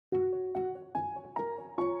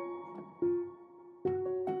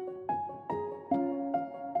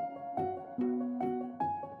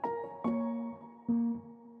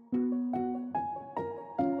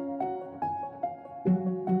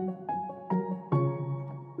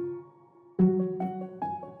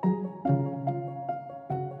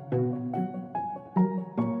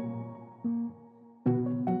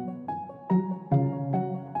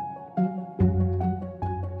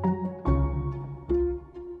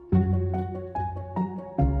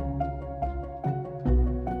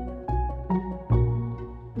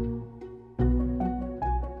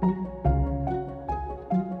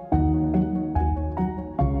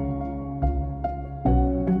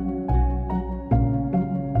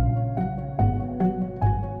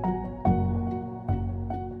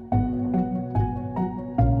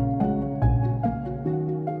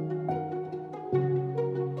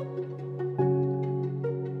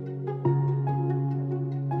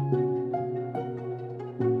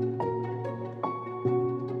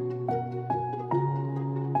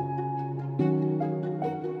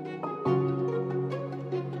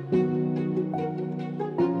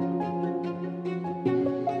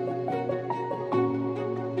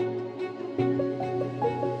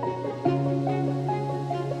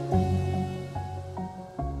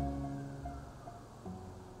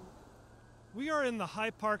the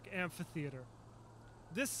High Park Amphitheater.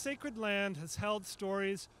 This sacred land has held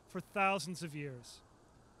stories for thousands of years.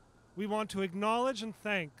 We want to acknowledge and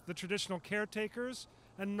thank the traditional caretakers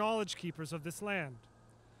and knowledge keepers of this land,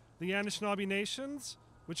 the Anishinaabe Nations,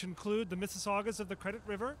 which include the Mississaugas of the Credit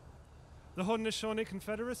River, the Haudenosaunee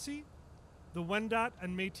Confederacy, the Wendat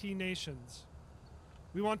and Métis Nations.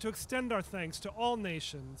 We want to extend our thanks to all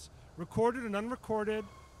nations, recorded and unrecorded,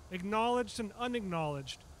 acknowledged and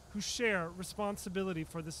unacknowledged, who share responsibility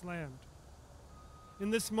for this land. In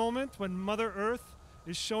this moment, when Mother Earth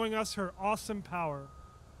is showing us her awesome power,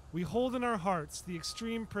 we hold in our hearts the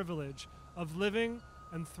extreme privilege of living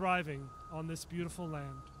and thriving on this beautiful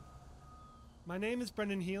land. My name is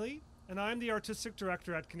Brendan Healy, and I'm the Artistic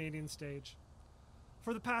Director at Canadian Stage.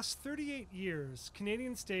 For the past 38 years,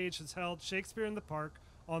 Canadian Stage has held Shakespeare in the Park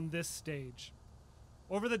on this stage.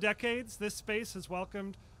 Over the decades, this space has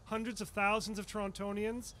welcomed hundreds of thousands of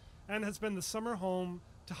Torontonians and has been the summer home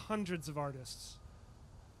to hundreds of artists.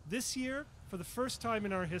 This year, for the first time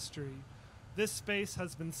in our history, this space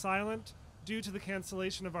has been silent due to the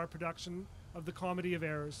cancellation of our production of The Comedy of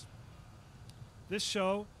Errors. This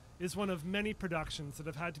show is one of many productions that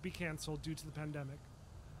have had to be canceled due to the pandemic.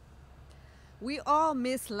 We all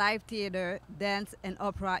miss live theater, dance, and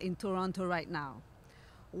opera in Toronto right now.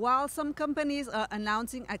 While some companies are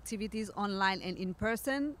announcing activities online and in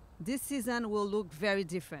person, this season will look very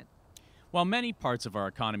different. While many parts of our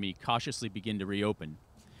economy cautiously begin to reopen,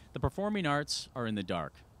 the performing arts are in the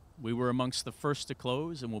dark. We were amongst the first to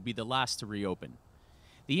close and will be the last to reopen.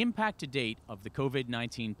 The impact to date of the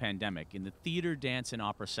COVID-19 pandemic in the theater, dance, and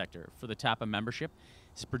opera sector for the TAPA membership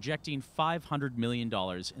is projecting $500 million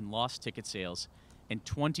in lost ticket sales and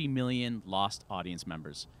 20 million lost audience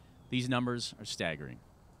members. These numbers are staggering.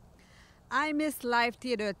 I Miss Live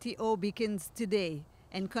Theater TO begins today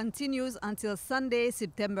and continues until Sunday,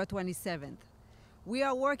 September 27th. We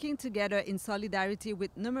are working together in solidarity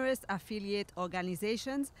with numerous affiliate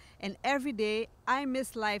organizations, and every day, I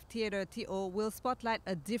Miss Live Theater TO will spotlight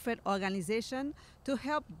a different organization to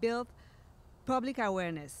help build public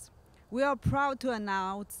awareness. We are proud to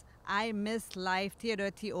announce I Miss Live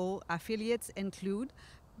Theater TO affiliates include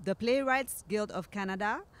the Playwrights Guild of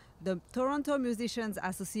Canada, the Toronto Musicians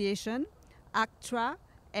Association, ACTRA,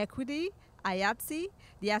 Equity, IATSE,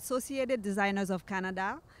 the Associated Designers of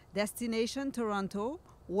Canada, Destination Toronto,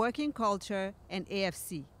 Working Culture, and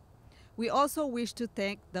AFC. We also wish to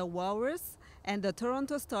thank the Walrus and the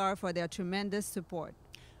Toronto Star for their tremendous support.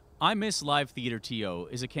 I Miss Live Theater TO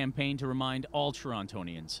is a campaign to remind all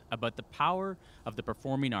Torontonians about the power of the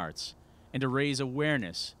performing arts and to raise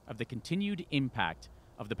awareness of the continued impact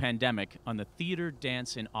of the pandemic on the theater,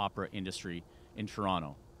 dance, and opera industry in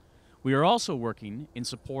Toronto. We are also working in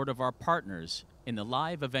support of our partners in the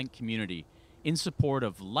live event community in support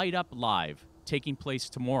of Light Up Live, taking place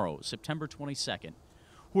tomorrow, September 22nd,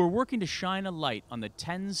 who are working to shine a light on the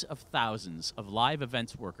tens of thousands of live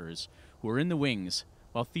events workers who are in the wings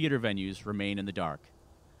while theater venues remain in the dark.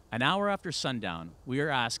 An hour after sundown, we are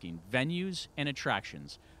asking venues and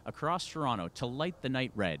attractions across Toronto to light the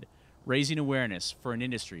night red, raising awareness for an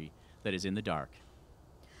industry that is in the dark.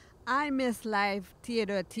 I Miss Live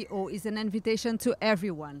Theater TO is an invitation to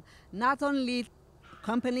everyone, not only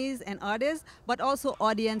companies and artists, but also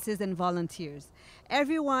audiences and volunteers.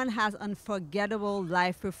 Everyone has unforgettable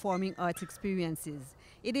live performing arts experiences.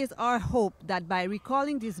 It is our hope that by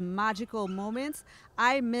recalling these magical moments,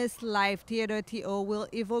 I Miss Live Theater TO will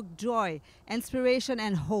evoke joy, inspiration,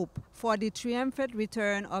 and hope for the triumphant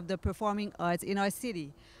return of the performing arts in our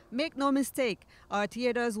city. Make no mistake, our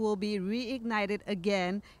theaters will be reignited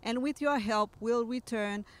again, and with your help, we'll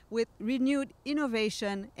return with renewed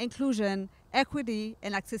innovation, inclusion, equity,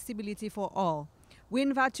 and accessibility for all. We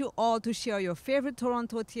invite you all to share your favorite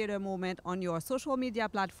Toronto theater moment on your social media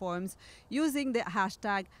platforms using the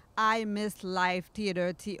hashtag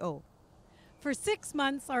IMissLiveTheaterTO. For 6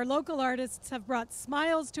 months, our local artists have brought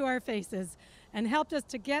smiles to our faces and helped us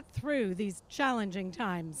to get through these challenging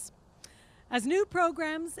times. As new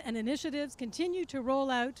programs and initiatives continue to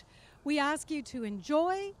roll out, we ask you to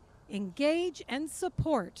enjoy, engage, and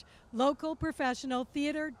support local professional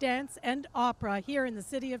theater, dance, and opera here in the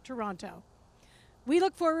City of Toronto. We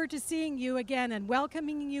look forward to seeing you again and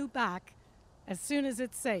welcoming you back as soon as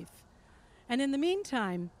it's safe. And in the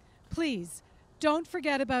meantime, please don't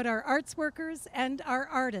forget about our arts workers and our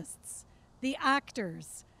artists, the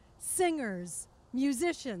actors, singers,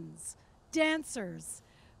 musicians, dancers,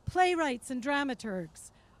 playwrights and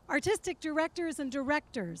dramaturgs, artistic directors and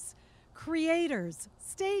directors, creators,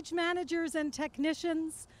 stage managers and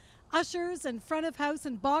technicians, ushers and front of house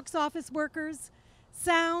and box office workers,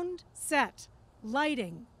 sound, set,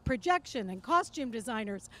 lighting, projection and costume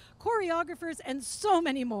designers, choreographers, and so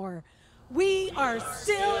many more. We are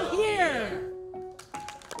still here.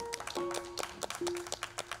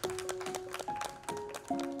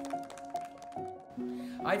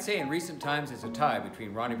 I'd say in recent times it's a tie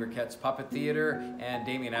between Ronnie Burkett's Puppet Theatre and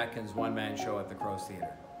Damien Atkin's one-man show at the Crow's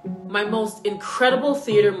Theatre. My most incredible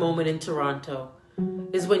theater moment in Toronto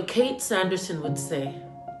is when Kate Sanderson would say,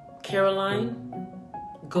 "Caroline,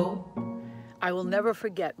 go." I will never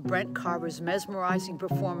forget Brent Carver's mesmerizing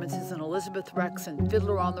performances in Elizabeth Rex and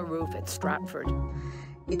Fiddler on the Roof at Stratford.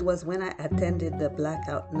 It was when I attended the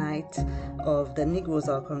blackout night of The Negroes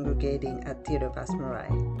Are Congregating at Theatre Vasmarai.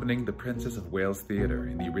 Opening the Princess of Wales Theatre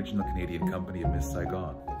in the original Canadian company of Miss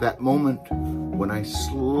Saigon. That moment when I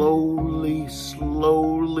slowly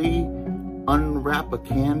unwrap a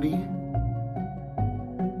candy